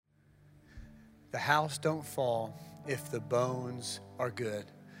The house don't fall if the bones are good.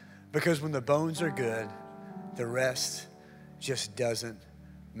 Because when the bones are good, the rest just doesn't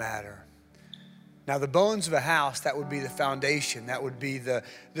matter. Now, the bones of a house, that would be the foundation. That would be the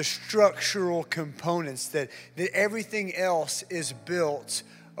structural components that everything else is built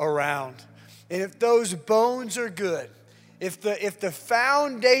around. And if those bones are good, if the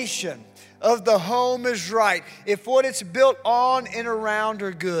foundation of the home is right, if what it's built on and around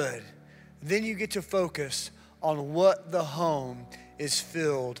are good, then you get to focus on what the home is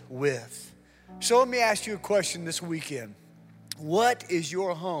filled with. So let me ask you a question this weekend. What is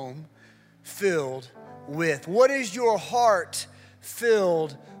your home filled with? What is your heart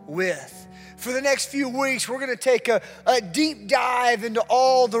filled with? For the next few weeks, we're going to take a deep dive into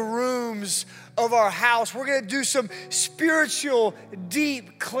all the rooms of our house. We're going to do some spiritual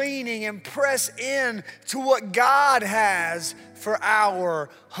deep cleaning and press in to what God has for our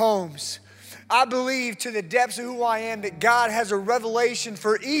homes. I believe to the depths of who I am that God has a revelation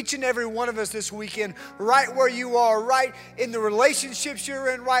for each and every one of us this weekend, right where you are, right in the relationships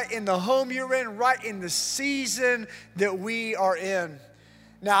you're in, right in the home you're in, right in the season that we are in.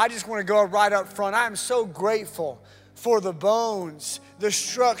 Now, I just want to go right up front. I am so grateful for the bones, the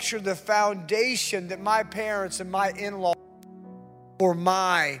structure, the foundation that my parents and my in-laws for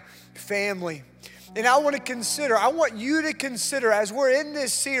my family. And I want you to consider as we're in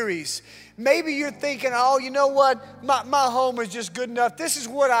this series, maybe you're thinking, oh, you know what? My home is just good enough. This is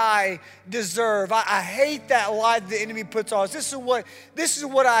what I deserve. I hate that lie the enemy puts on us. This is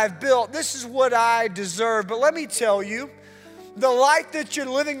what I've built. This is what I deserve. But let me tell you, the life that you're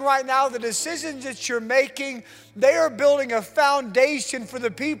living right now, the decisions that you're making, they are building a foundation for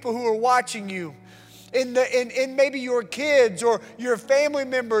the people who are watching you. In maybe your kids or your family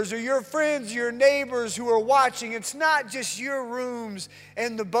members or your friends, your neighbors who are watching. It's not just your rooms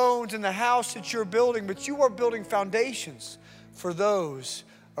and the bones and the house that you're building, but you are building foundations for those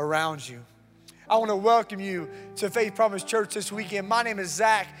around you. I want to welcome you to Faith Promise Church this weekend. My name is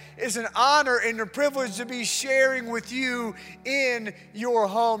Zach. It's an honor and a privilege to be sharing with you in your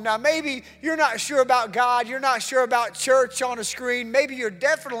home. Now, maybe you're not sure about God. You're not sure about church on a screen. Maybe you're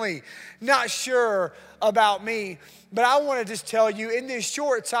definitely not sure about me. But I want to just tell you, in this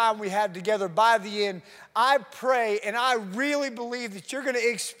short time we have together, by the end, I pray and I really believe that you're going to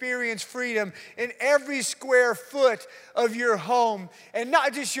experience freedom in every square foot of your home. And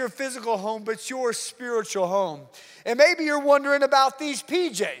not just your physical home, but your spiritual home. And maybe you're wondering about these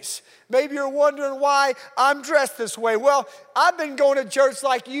PJs. Maybe you're wondering why I'm dressed this way. Well, I've been going to church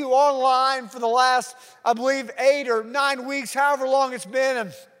like you online for the last, I believe, 8 or 9 weeks, however long it's been.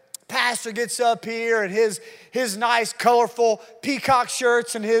 And pastor gets up here and his nice, colorful peacock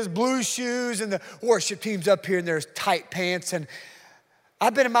shirts and his blue shoes, and the worship team's up here in their tight pants, and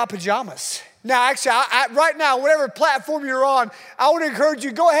I've been in my pajamas. Now, actually, right now, whatever platform you're on, I want to encourage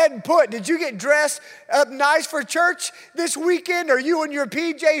you, go ahead and did you get dressed up nice for church this weekend? Are you in your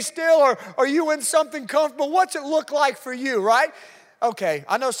PJ still, or are you in something comfortable? What's it look like for you, right? Okay,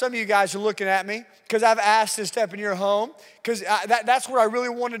 I know some of you guys are looking at me because I've asked to step in your home because that's what I really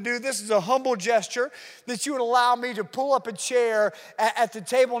want to do. This is a humble gesture that you would allow me to pull up a chair at the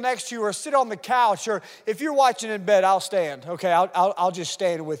table next to you or sit on the couch, or if you're watching in bed, I'll stand, okay? I'll just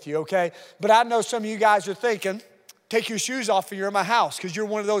stand with you, okay? But I know some of you guys are thinking, take your shoes off and you're in my house because you're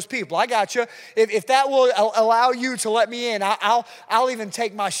one of those people. I got you. If that will allow you to let me in, I'll even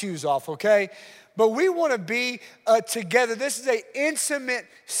take my shoes off, okay? But we want to be together. This is an intimate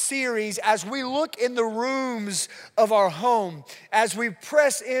series as we look in the rooms of our home, as we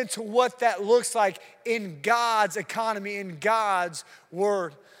press into what that looks like in God's economy, in God's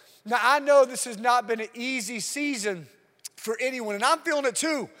word. Now, I know this has not been an easy season for anyone, and I'm feeling it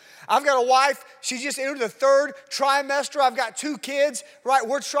too. I've got a wife. She just entered the 3rd trimester. I've got 2 kids, right?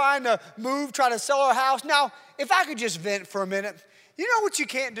 We're trying to move, trying to sell our house. Now, if I could just vent for a minute, you know what you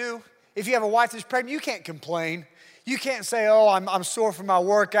can't do? If you have a wife that's pregnant, you can't complain. You can't say, oh, I'm sore from my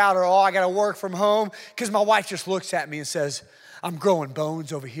workout, or oh, I got to work from home, because my wife just looks at me and says, I'm growing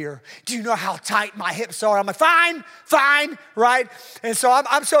bones over here. Do you know how tight my hips are? I'm like, fine, right? And so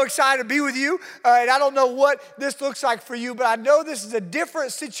I'm so excited to be with you. And I don't know what this looks like for you, but I know this is a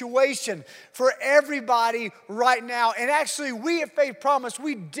different situation for everybody right now. And actually, we at Faith Promise,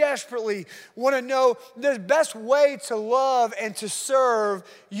 we desperately want to know the best way to love and to serve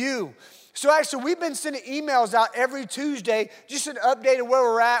you. So actually, we've been sending emails out every Tuesday, just an update of where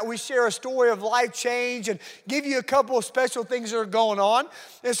we're at. We share a story of life change and give you a couple of special things that are going on.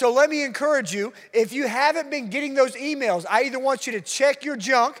 And so let me encourage you, if you haven't been getting those emails, I either want you to check your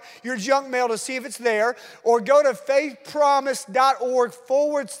junk mail to see if it's there, or go to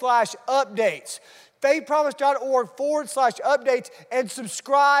faithpromise.org/updates. faithpromise.org/updates and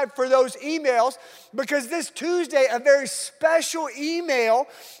subscribe for those emails, because this Tuesday, a very special email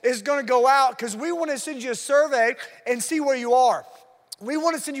is going to go out because we want to send you a survey and see where you are. We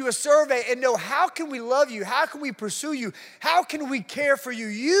want to send you a survey and know, how can we love you? How can we pursue you? How can we care for you?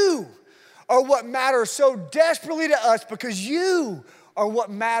 You are what matters so desperately to us, because you are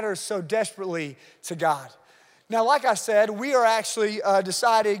what matters so desperately to God. Now, like I said, we are actually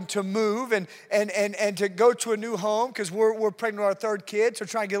deciding to move and to go to a new home, because we're pregnant with our third kid, so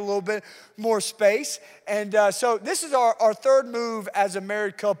trying to get a little bit more space. And so this is our third move as a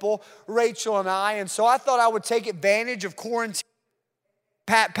married couple, Rachel and I. And so I thought I would take advantage of quarantine,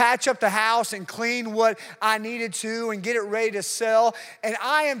 patch up the house and clean what I needed to and get it ready to sell. And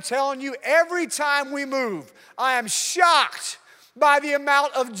I am telling you, every time we move, I am shocked by the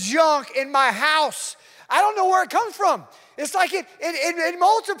amount of junk in my house. I don't know where it comes from. It's like it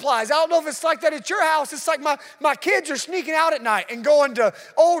multiplies. I don't know if it's like that at your house. It's like my kids are sneaking out at night and going to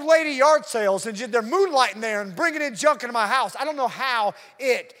old lady yard sales, and they're moonlighting there and bringing in junk into my house. I don't know how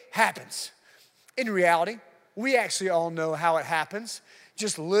it happens. In reality, we actually all know how it happens.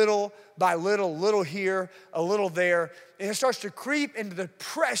 Just little by little, little here, a little there. And it starts to creep into the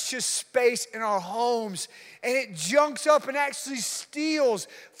precious space in our homes. And it junks up and actually steals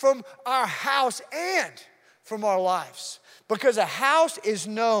from our house and from our lives. Because a house is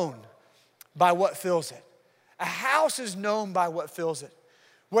known by what fills it. A house is known by what fills it.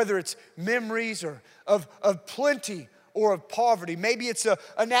 Whether it's memories or of plenty or of poverty. Maybe it's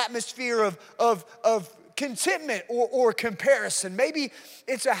an atmosphere of contentment or comparison. Maybe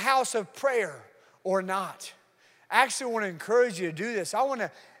it's a house of prayer or not. I actually want to encourage you to do this. I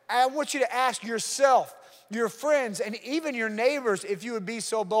want you to ask yourself, your friends, and even your neighbors, if you would be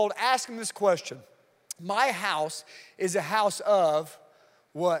so bold, ask them this question. My house is a house of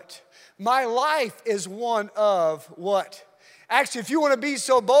what? My life is one of what? Actually, if you want to be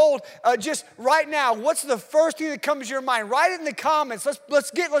so bold, just right now, what's the first thing that comes to your mind? Write it in the comments.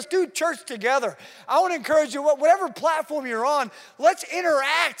 Let's do church together. I want to encourage you, whatever platform you're on, let's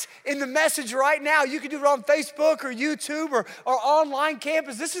interact in the message right now. You can do it on Facebook or YouTube or online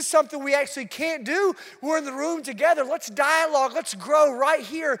campus. This is something we actually can't do. We're in the room together. Let's dialogue. Let's grow right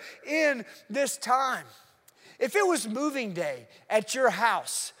here in this time. If it was moving day at your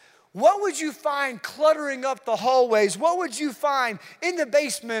house, what would you find cluttering up the hallways? What would you find in the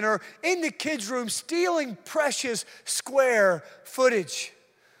basement or in the kids' room stealing precious square footage?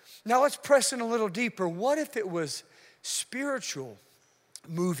 Now let's press in a little deeper. What if it was spiritual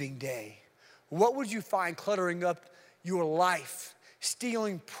moving day? What would you find cluttering up your life,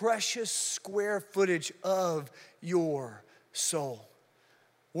 stealing precious square footage of your soul?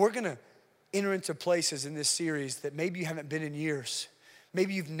 We're going to enter into places in this series that maybe you haven't been in years.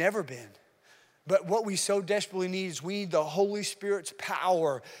 Maybe you've never been. But what we so desperately need is we need the Holy Spirit's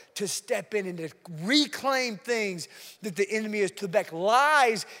power to step in and to reclaim things that the enemy has to back,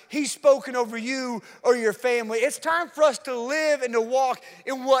 lies he's spoken over you or your family. It's time for us to live and to walk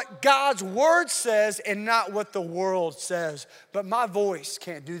in what God's word says and not what the world says. But my voice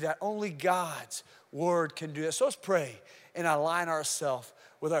can't do that. Only God's word can do that. So let's pray and align ourselves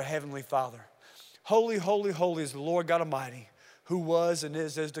with our Heavenly Father. Holy, holy, holy is the Lord God Almighty, who was and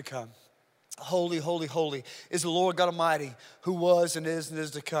is to come. Holy, holy, holy is the Lord God Almighty, who was and is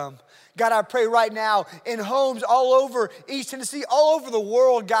to come. God, I pray right now in homes all over East Tennessee, all over the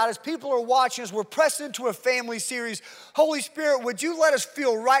world, God, as people are watching us, we're pressing into a family series. Holy Spirit, would you let us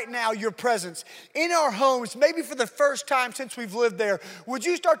feel right now your presence in our homes, maybe for the first time since we've lived there. Would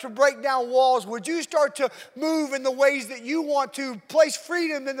you start to break down walls? Would you start to move in the ways that you want to, place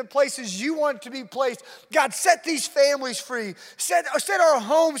freedom in the places you want to be placed? God, set these families free. Set our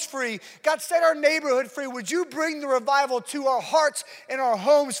homes free. God, set our neighborhood free. Would you bring the revival to our hearts and our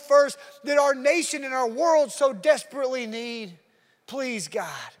homes first that our nation and our world so desperately need? Please, God,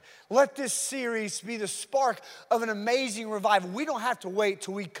 let this series be the spark of an amazing revival. We don't have to wait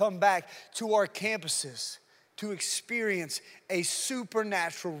till we come back to our campuses to experience a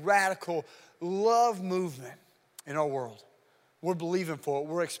supernatural, radical love movement in our world. We're believing for it.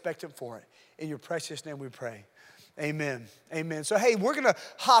 We're expecting for it. In your precious name we pray. Amen. Amen. So, hey, we're going to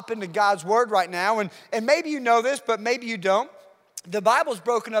hop into God's word right now. And maybe you know this, but maybe you don't. the Bible's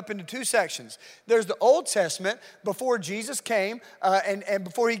broken up into two sections. There's the Old Testament before Jesus came, and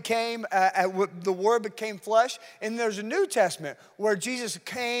before he came, the Word became flesh. And there's a New Testament where Jesus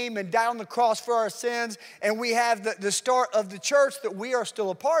came and died on the cross for our sins, and we have the start of the church that we are still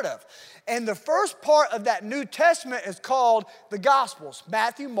a part of. And the first part of that New Testament is called the Gospels: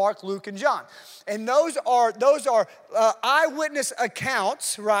 Matthew, Mark, Luke, and John. And those are eyewitness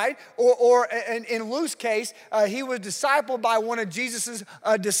accounts, right? Or in Luke's case, he was discipled by one of Jesus's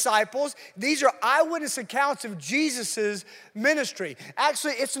disciples. These are eyewitness accounts of Jesus's ministry.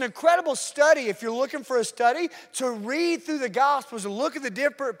 Actually, it's an incredible study if you're looking for a study to read through the Gospels and look at the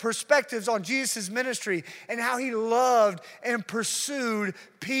different perspectives on Jesus's ministry and how he loved and pursued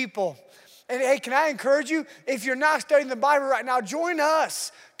people. And hey, can I encourage you, if you're not studying the Bible right now, join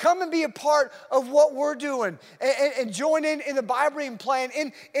us. Come and be a part of what we're doing, and join in the Bible reading plan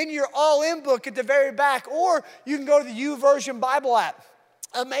in your all-in book at the very back, or you can go to the YouVersion Bible app.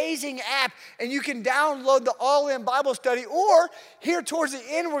 Amazing app, and you can download the all-in Bible study. Or here towards the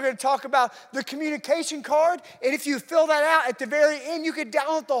end, we're going to talk about the communication card, and if you fill that out at the very end, you can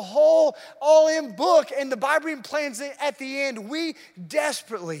download the whole all-in book and the Bible reading plans at the end. We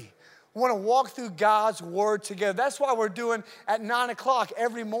desperately want to walk through God's Word together. That's why we're doing at 9 o'clock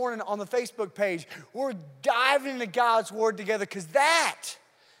every morning on the Facebook page. We're diving into God's Word together, because that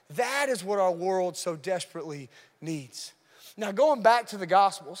is what our world so desperately needs. Now, going back to the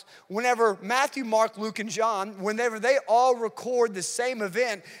Gospels, whenever Matthew, Mark, Luke, and John, whenever they all record the same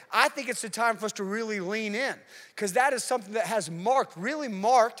event, I think it's the time for us to really lean in, because that is something that has really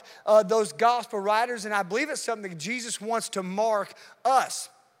marked those gospel writers, and I believe it's something that Jesus wants to mark us.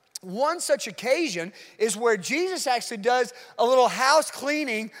 One such occasion is where Jesus actually does a little house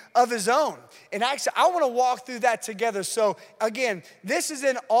cleaning of his own. And actually, I want to walk through that together. So again, this is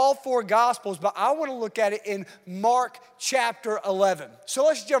in all four Gospels, but I want to look at it in Mark chapter 11. So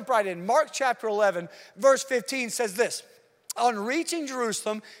let's jump right in. Mark chapter 11, verse 15 says this: On reaching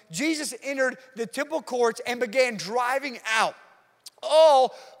Jerusalem, Jesus entered the temple courts and began driving out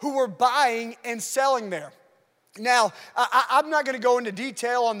all who were buying and selling there. Now, I'm not going to go into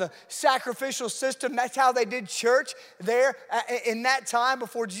detail on the sacrificial system. That's how they did church there in that time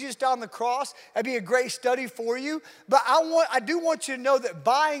before Jesus died on the cross. That'd be a great study for you. But I do want you to know that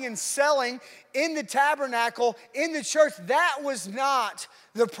buying and selling in the tabernacle, in the church, that was not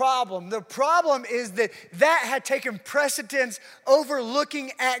the problem. The problem is that had taken precedence over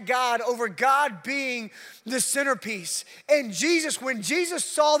looking at God, over God being the centerpiece. And when Jesus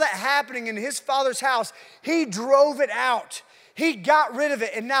saw that happening in his Father's house, he drove it out. He got rid of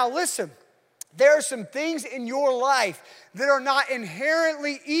it. And now listen, there are some things in your life that are not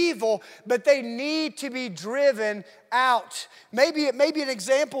inherently evil, but they need to be driven out. Maybe an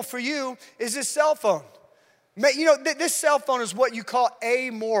example for you is this cell phone. You know, this cell phone is what you call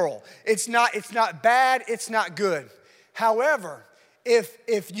amoral. It's not bad, it's not good. However,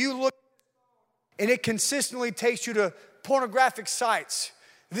 if you look and it consistently takes you to pornographic sites,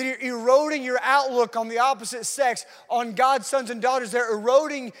 then you're eroding your outlook on the opposite sex, on God's sons and daughters. They're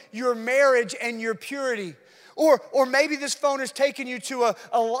eroding your marriage and your purity. Or maybe this phone has taken you to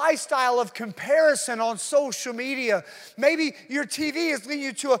a lifestyle of comparison on social media. Maybe your TV is leading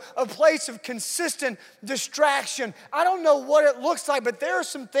you to a place of consistent distraction. I don't know what it looks like, but there are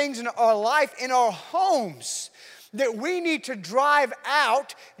some things in our life, in our homes, that we need to drive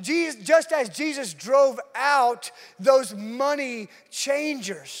out, just as Jesus drove out those money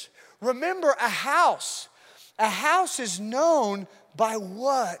changers. Remember, a house is known by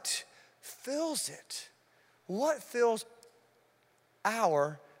what fills it. What fills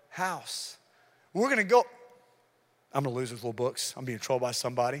our house? We're going to go. I'm going to lose those little books. I'm being trolled by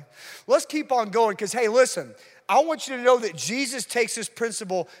somebody. Let's keep on going, because, hey, listen, I want you to know that Jesus takes this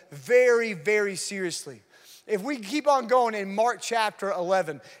principle very, very seriously. If we keep on going in Mark chapter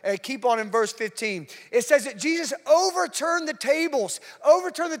 11, and keep on in verse 15, it says that Jesus overturned the tables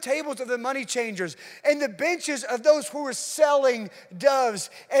of the money changers and the benches of those who were selling doves.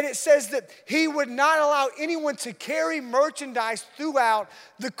 And it says that he would not allow anyone to carry merchandise throughout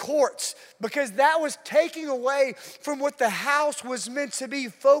the courts, because that was taking away from what the house was meant to be,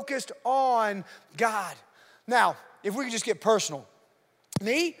 focused on God. Now, if we could just get personal.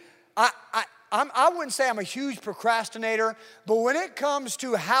 Me, I wouldn't say I'm a huge procrastinator, but when it comes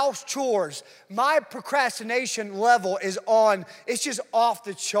to house chores, my procrastination level it's just off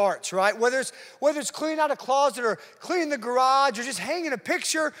the charts, right? Whether it's cleaning out a closet or cleaning the garage or just hanging a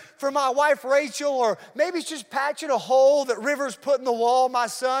picture for my wife Rachel, or maybe it's just patching a hole that River's put in the wall, my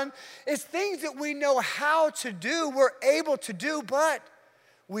son. It's things that we know how to do, we're able to do, but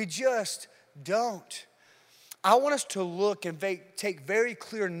we just don't. I want us to look and take very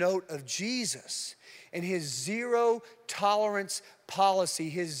clear note of Jesus and his zero tolerance policy,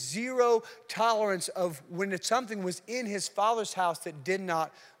 his zero tolerance of when something was in his Father's house that did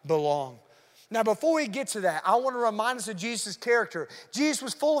not belong. Now, before we get to that, I want to remind us of Jesus' character. Jesus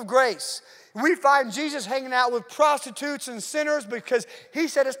was full of grace. We find Jesus hanging out with prostitutes and sinners because he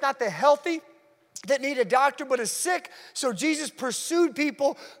said it's not the healthy that need a doctor but is sick. So Jesus pursued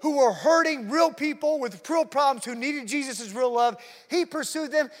people who were hurting, real people with real problems who needed Jesus' real love. He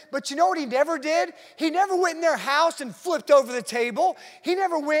pursued them. But you know what he never did? He never went in their house and flipped over the table. He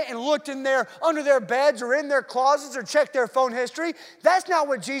never went and looked in there under their beds or in their closets or checked their phone history. That's not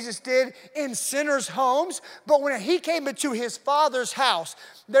what Jesus did in sinners' homes. But when he came into his Father's house,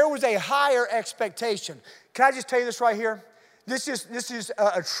 there was a higher expectation. Can I just tell you this right here? This is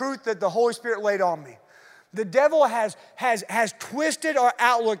a truth that the Holy Spirit laid on me. The devil has twisted our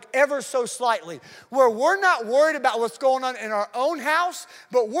outlook ever so slightly, where we're not worried about what's going on in our own house,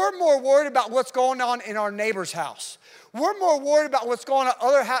 but we're more worried about what's going on in our neighbor's house. We're more worried about what's going on at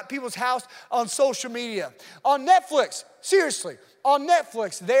other people's house on social media. On Netflix, seriously, on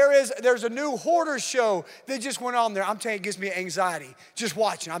Netflix, there's a new hoarder show that just went on there. I'm telling you, it gives me anxiety just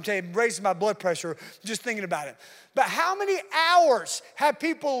watching. I'm telling you, it raises my blood pressure just thinking about it. But how many hours have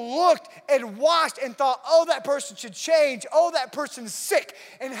people looked and watched and thought, oh, that person should change. Oh, that person's sick.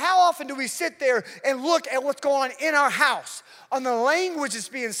 And how often do we sit there and look at what's going on in our house, on the language that's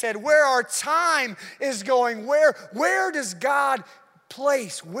being said, where our time is going, where does God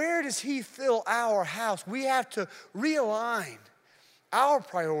place, where does he fill our house? We have to realign our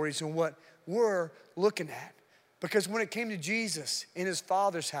priorities and what we're looking at. Because when it came to Jesus in his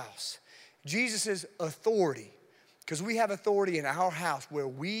Father's house, Jesus' authority, because we have authority in our house where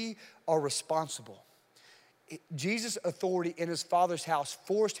we are responsible. Jesus' authority in his Father's house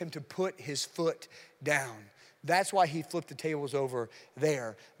forced him to put his foot down. That's why he flipped the tables over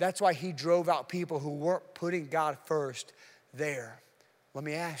there. That's why he drove out people who weren't putting God first there. Let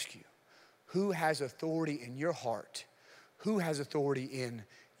me ask you, who has authority in your heart? Who has authority in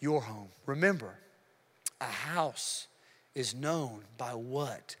your home? Remember, a house is known by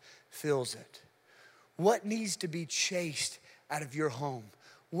what fills it. What needs to be chased out of your home?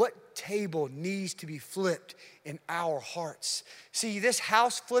 What table needs to be flipped in our hearts? See, this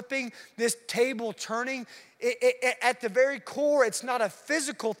house flipping, this table turning, at the very core, it's not a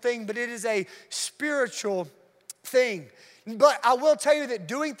physical thing, but it is a spiritual thing. But I will tell you that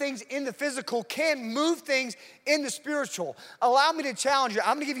doing things in the physical can move things in the spiritual. Allow me to challenge you.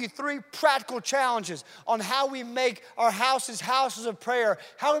 I'm going to give you 3 practical challenges on how we make our houses houses of prayer,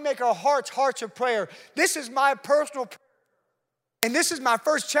 how we make our hearts hearts of prayer. This is my personal prayer. And this is my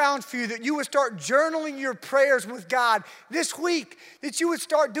first challenge for you, that you would start journaling your prayers with God this week, that you would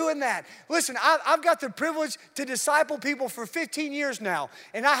start doing that. Listen, I've got the privilege to disciple people for 15 years now,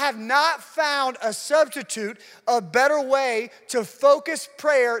 and I have not found a substitute, a better way to focus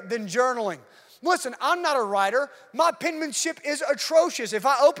prayer than journaling. Listen, I'm not a writer. My penmanship is atrocious. If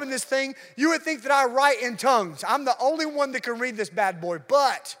I open this thing, you would think that I write in tongues. I'm the only one that can read this bad boy,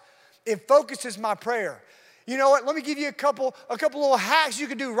 but it focuses my prayer. You know what? Let me give you a couple little hacks you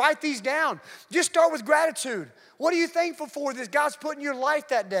can do. Write these down. Just start with gratitude. What are you thankful for that God's put in your life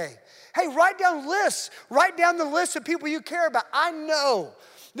that day? Hey, write down lists. Write down the list of people you care about. I know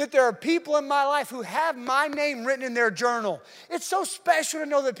that there are people in my life who have my name written in their journal. It's so special to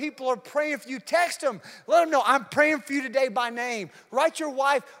know that people are praying for you. Text them. Let them know, I'm praying for you today by name. Write your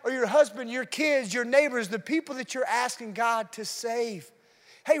wife or your husband, your kids, your neighbors, the people that you're asking God to save.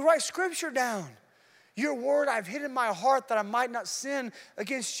 Hey, write scripture down. Your word I've hid in my heart that I might not sin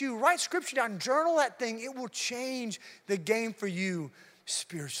against you. Write scripture down, journal that thing. It will change the game for you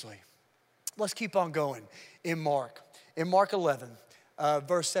spiritually. Let's keep on going in Mark. In Mark 11,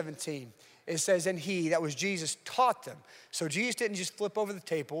 verse 17, it says, and he, that was Jesus, taught them. So Jesus didn't just flip over the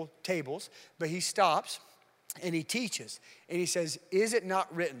tables, but he stops and he teaches. And he says, is it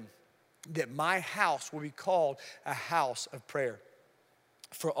not written that my house will be called a house of prayer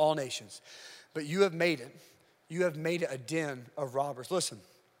for all nations? But you have made it a den of robbers. Listen,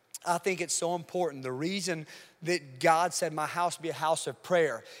 I think it's so important. The reason that God said my house be a house of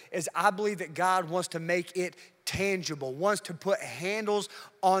prayer is I believe that God wants to make it tangible, wants to put handles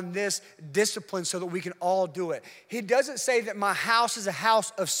on this discipline so that we can all do it. He doesn't say that my house is a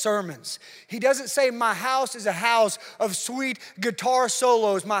house of sermons. He doesn't say my house is a house of sweet guitar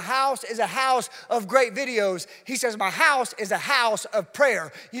solos. My house is a house of great videos. He says my house is a house of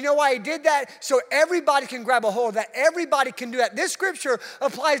prayer. You know why he did that? So everybody can grab a hold of that. Everybody can do that. This scripture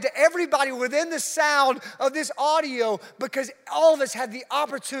applies to everybody within the sound of this audio because all of us have the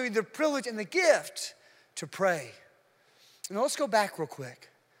opportunity, the privilege, and the gift to pray. Now let's go back real quick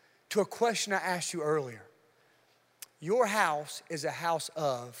to a question I asked you earlier. Your house is a house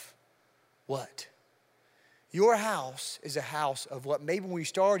of what? Your house is a house of what? Maybe when we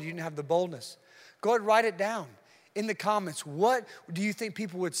started, you didn't have the boldness. Go ahead and write it down in the comments. What do you think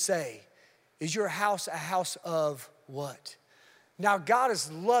people would say? Is your house a house of what? Now, God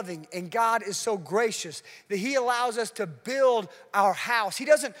is loving and God is so gracious that He allows us to build our house. He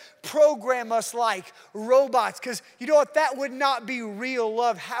doesn't program us like robots, because you know what? That would not be real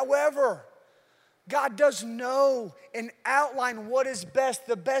love. However, God does know and outline what is best,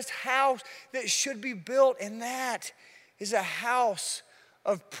 the best house that should be built, and that is a house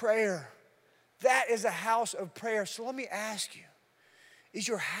of prayer. That is a house of prayer. So let me ask you, is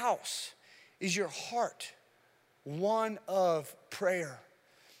your house, is your heart one of prayer?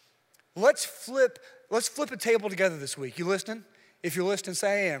 Let's flip a table together this week. You listening? If you're listening,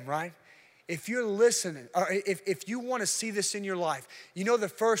 say I am, right? If you're listening, or if you want to see this in your life, you know the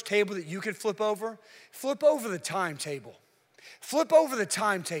first table that you could flip over? Flip over the timetable. Flip over the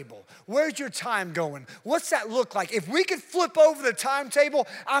timetable. Where's your time going? What's that look like? If we could flip over the timetable,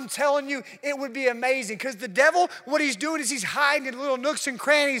 I'm telling you, it would be amazing. Because the devil, what he's doing is he's hiding in little nooks and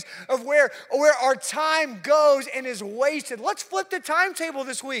crannies of where our time goes and is wasted. Let's flip the timetable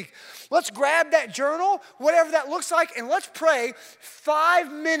this week. Let's grab that journal, whatever that looks like, and let's pray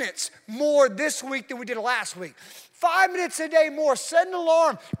 5 minutes more this week than we did last week. 5 minutes a day more. Set an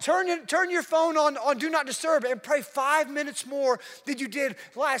alarm. Turn your phone on Do Not Disturb and pray 5 minutes more than you did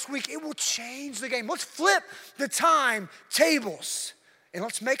last week. It will change the game. Let's flip the time tables and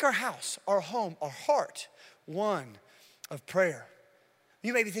let's make our house, our home, our heart one of prayer.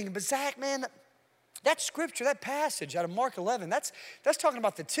 You may be thinking, but Zach, man, that scripture, that passage out of Mark 11, that's talking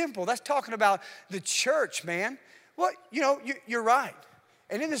about the temple. That's talking about the church, man. Well, you know, you're right.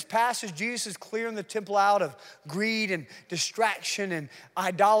 And in this passage, Jesus is clearing the temple out of greed and distraction and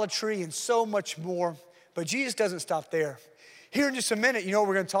idolatry and so much more. But Jesus doesn't stop there. Here in just a minute, you know what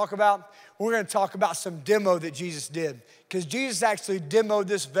we're going to talk about? We're going to talk about some demo that Jesus did. Because Jesus actually demoed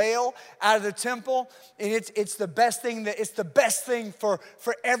this veil out of the temple. And it's the best thing for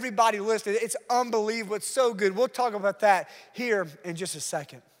everybody listening. It's unbelievable. It's so good. We'll talk about that here in just a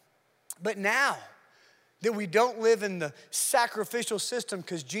second. But now that we don't live in the sacrificial system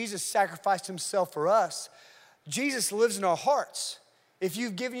because Jesus sacrificed himself for us, Jesus lives in our hearts. If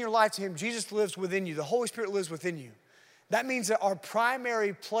you've given your life to him, Jesus lives within you. The Holy Spirit lives within you. That means that our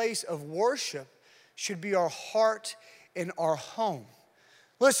primary place of worship should be our heart and our home.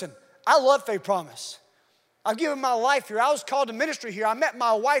 Listen, I love Faith Promise. I've given my life here. I was called to ministry here. I met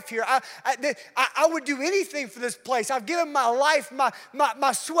my wife here. I would do anything for this place. I've given my life,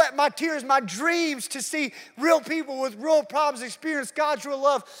 my sweat, my tears, my dreams to see real people with real problems experience God's real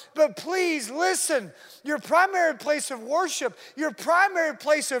love. But please listen, your primary place of worship, your primary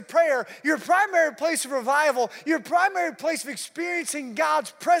place of prayer, your primary place of revival, your primary place of experiencing God's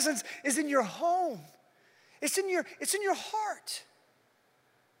presence is in your home. It's in your heart.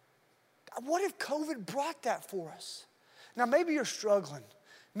 What if COVID brought that for us? Now, maybe you're struggling.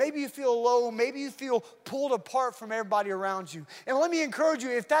 Maybe you feel low. Maybe you feel pulled apart from everybody around you. And let me encourage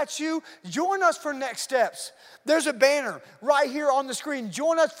you, if that's you, join us for Next Steps. There's a banner right here on the screen.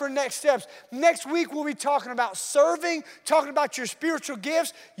 Join us for Next Steps. Next week, we'll be talking about serving, talking about your spiritual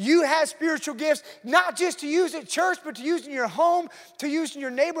gifts. You have spiritual gifts, not just to use at church, but to use in your home, to use in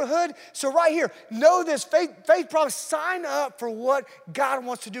your neighborhood. So right here, know this, Faith Promise, sign up for what God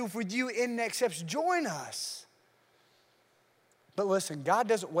wants to do with you in Next Steps. Join us. But listen, God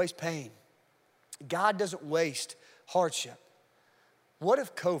doesn't waste pain. God doesn't waste hardship. What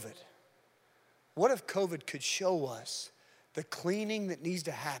if COVID could show us the cleaning that needs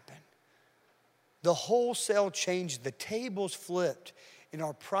to happen? The wholesale change, the tables flipped in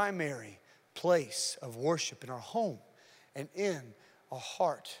our primary place of worship, in our home and in our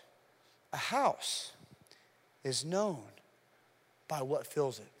heart. A house is known by what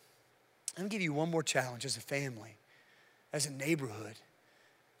fills it. I'm gonna give you one more challenge as a family, as a neighborhood,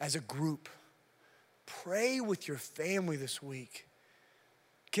 as a group. Pray with your family this week.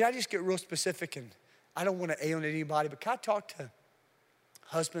 Can I just get real specific? And I don't want to alienate anybody, but can I talk to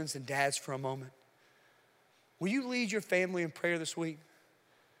husbands and dads for a moment? Will you lead your family in prayer this week?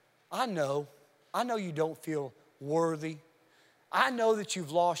 I know you don't feel worthy. I know that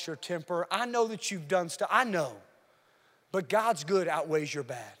you've lost your temper. I know that you've done stuff. I know. But God's good outweighs your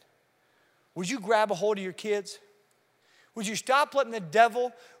bad. Would you grab a hold of your kids? Would you stop letting the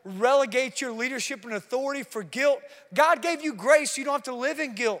devil relegate your leadership and authority for guilt? God gave you grace so you don't have to live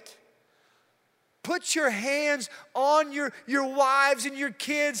in guilt. Put your hands on your wives and your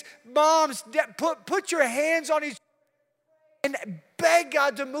kids. Moms, put your hands on each and beg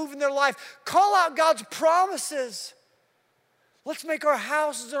God to move in their life. Call out God's promises. Let's make our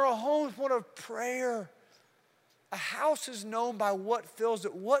houses and our homes one of prayer. A house is known by what fills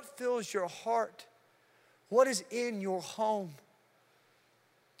it. What fills your heart? What is in your home?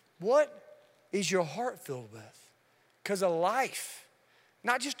 What is your heart filled with? Because a life,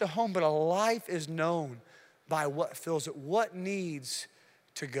 not just a home, but a life is known by what fills it. What needs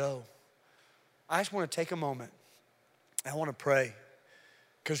to go? I just want to take a moment. I want to pray.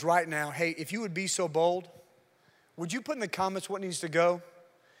 Because right now, hey, if you would be so bold, would you put in the comments what needs to go?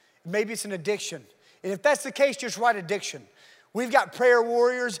 Maybe it's an addiction. And if that's the case, just write addiction. We've got prayer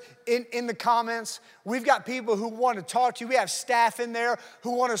warriors in the comments. We've got people who want to talk to you. We have staff in there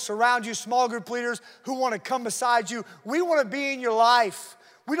who want to surround you, small group leaders who want to come beside you. We want to be in your life.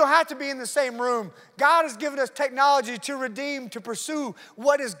 We don't have to be in the same room. God has given us technology to redeem, to pursue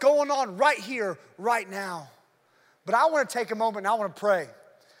what is going on right here, right now. But I want to take a moment and I want to pray.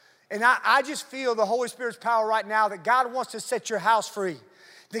 And I just feel the Holy Spirit's power right now that God wants to set your house free.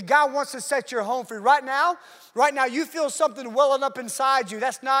 That God wants to set your home free. Right now, you feel something welling up inside you.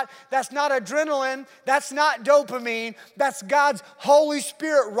 That's not adrenaline. That's not dopamine. That's God's Holy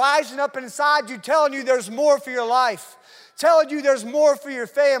Spirit rising up inside you, telling you there's more for your life. Telling you there's more for your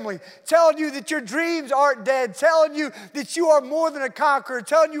family, telling you that your dreams aren't dead, telling you that you are more than a conqueror,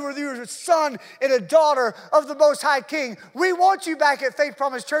 telling you you're a son and a daughter of the Most High King. We want you back at Faith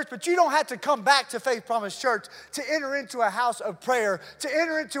Promise Church, but you don't have to come back to Faith Promise Church to enter into a house of prayer, to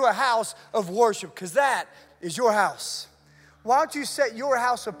enter into a house of worship, because that is your house. Why don't you set your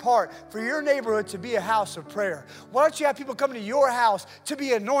house apart for your neighborhood to be a house of prayer? Why don't you have people come to your house to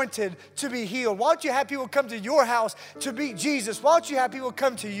be anointed, to be healed? Why don't you have people come to your house to meet Jesus? Why don't you have people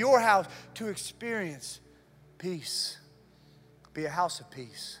come to your house to experience peace? Be a house of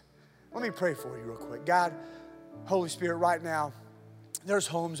peace. Let me pray for you real quick. God, Holy Spirit, right now, there's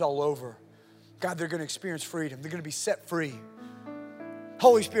homes all over. God, they're going to experience freedom. They're going to be set free.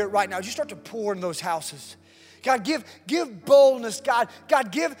 Holy Spirit, right now, just start to pour in those houses. God, give boldness, God.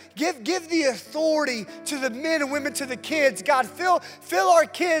 God, give the authority to the men and women, to the kids. God, fill our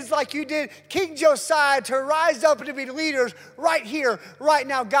kids like you did King Josiah to rise up and to be leaders right here, right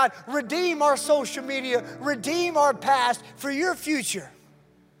now. God, redeem our social media, redeem our past for your future.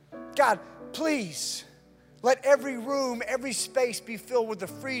 God, please let every room, every space be filled with the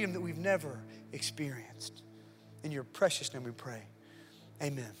freedom that we've never experienced. In your precious name we pray.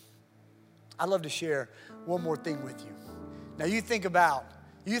 Amen. I'd love to share one more thing with you. Now you think about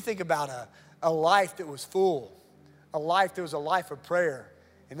a life that was full, a life that was a life of prayer,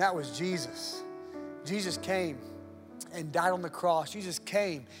 and that was Jesus. Jesus came and died on the cross. Jesus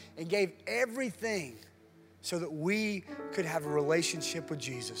came and gave everything so that we could have a relationship with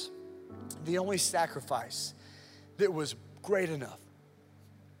Jesus. The only sacrifice that was great enough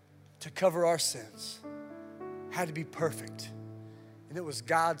to cover our sins had to be perfect. And it was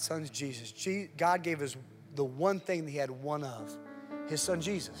God's Son, Jesus. God gave us the one thing that he had one of, his son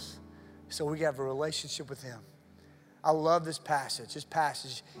Jesus. So we have a relationship with him. I love this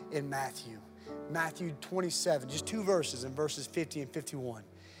passage in Matthew. Matthew 27, just 2 verses in verses 50 and 51.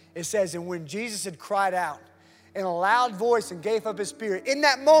 It says, and when Jesus had cried out in a loud voice and gave up his spirit, in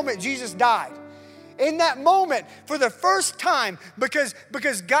that moment Jesus died. In that moment, for the first time,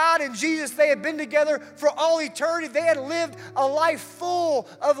 because God and Jesus, they had been together for all eternity. They had lived a life full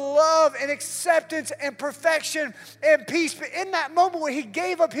of love and acceptance and perfection and peace. But in that moment when he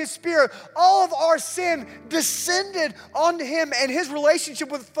gave up his spirit, all of our sin descended onto him, and his relationship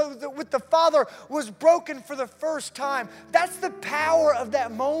with the Father was broken for the first time. That's the power of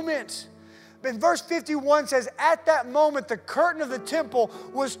that moment. And verse 51 says, at that moment, the curtain of the temple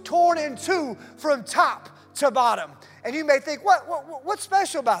was torn in two from top to bottom. And you may think, what's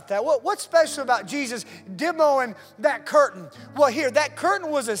special about that? What's special about Jesus demoing that curtain? Well, here, that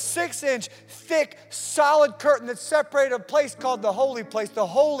curtain was a 6-inch thick, solid curtain that separated a place called the holy place, the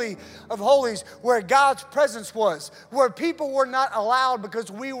Holy of Holies, where God's presence was, where people were not allowed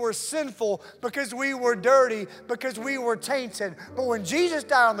because we were sinful, because we were dirty, because we were tainted. But when Jesus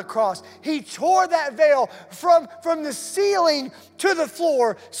died on the cross, he tore that veil from the ceiling to the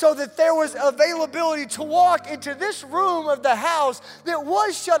floor so that there was availability to walk into this room of the house that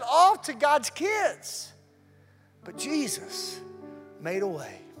was shut off to God's kids. But Jesus made a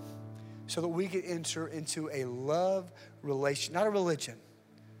way so that we could enter into a love relation, not a religion,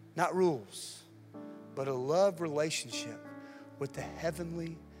 not rules, but a love relationship with the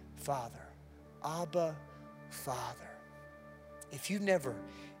Heavenly Father, Abba Father. If you've never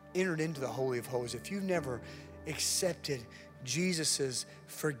entered into the Holy of Holies, if you've never accepted Jesus'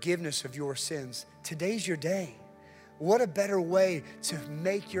 forgiveness of your sins, today's your day. What a better way to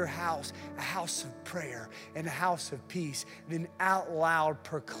make your house a house of prayer and a house of peace than out loud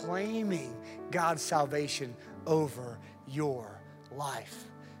proclaiming God's salvation over your life.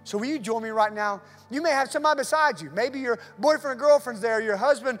 So will you join me right now? You may have somebody beside you. Maybe your boyfriend or girlfriend's there, your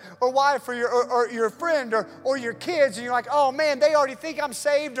husband or wife, or your friend or your kids, and you're like, oh man, they already think I'm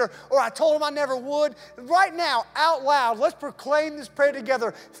saved, or I told them I never would. Right now, out loud, let's proclaim this prayer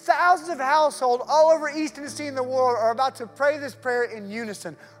together. Thousands of households all over East Tennessee and the world are about to pray this prayer in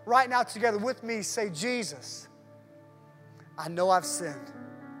unison. Right now together with me, say, Jesus, I know I've sinned,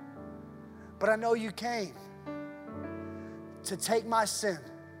 but I know you came to take my sin,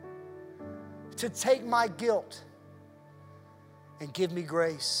 to take my guilt and give me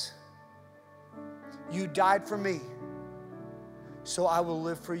grace. You died for me, so I will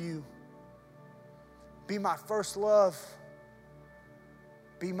live for you. Be my first love.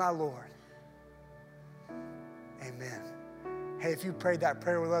 Be my Lord. Amen. Hey, if you prayed that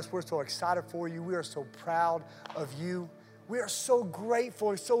prayer with us, we're so excited for you. We are so proud of you. We are so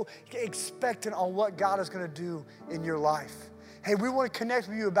grateful and so expectant on what God is going to do in your life. Hey, we want to connect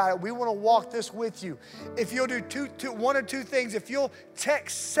with you about it. We want to walk this with you. If you'll do one or two things, if you'll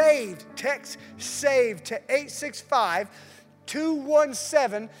text SAVED to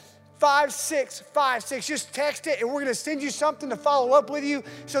 865-217-5656. Just text it, and we're going to send you something to follow up with you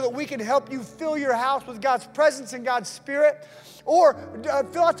so that we can help you fill your house with God's presence and God's Spirit. Or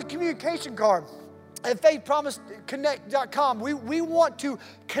fill out the communication card at faithpromiseconnect.com. We want to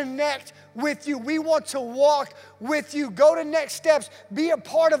connect with you. We want to walk with you. Go to next steps. Be a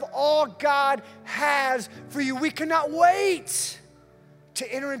part of all God has for you. We cannot wait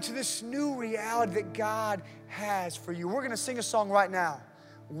to enter into this new reality that God has for you. We're going to sing a song right now,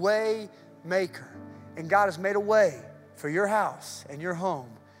 Way Maker. And God has made a way for your house and your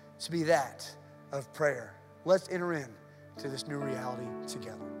home to be that of prayer. Let's enter into this new reality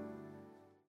together.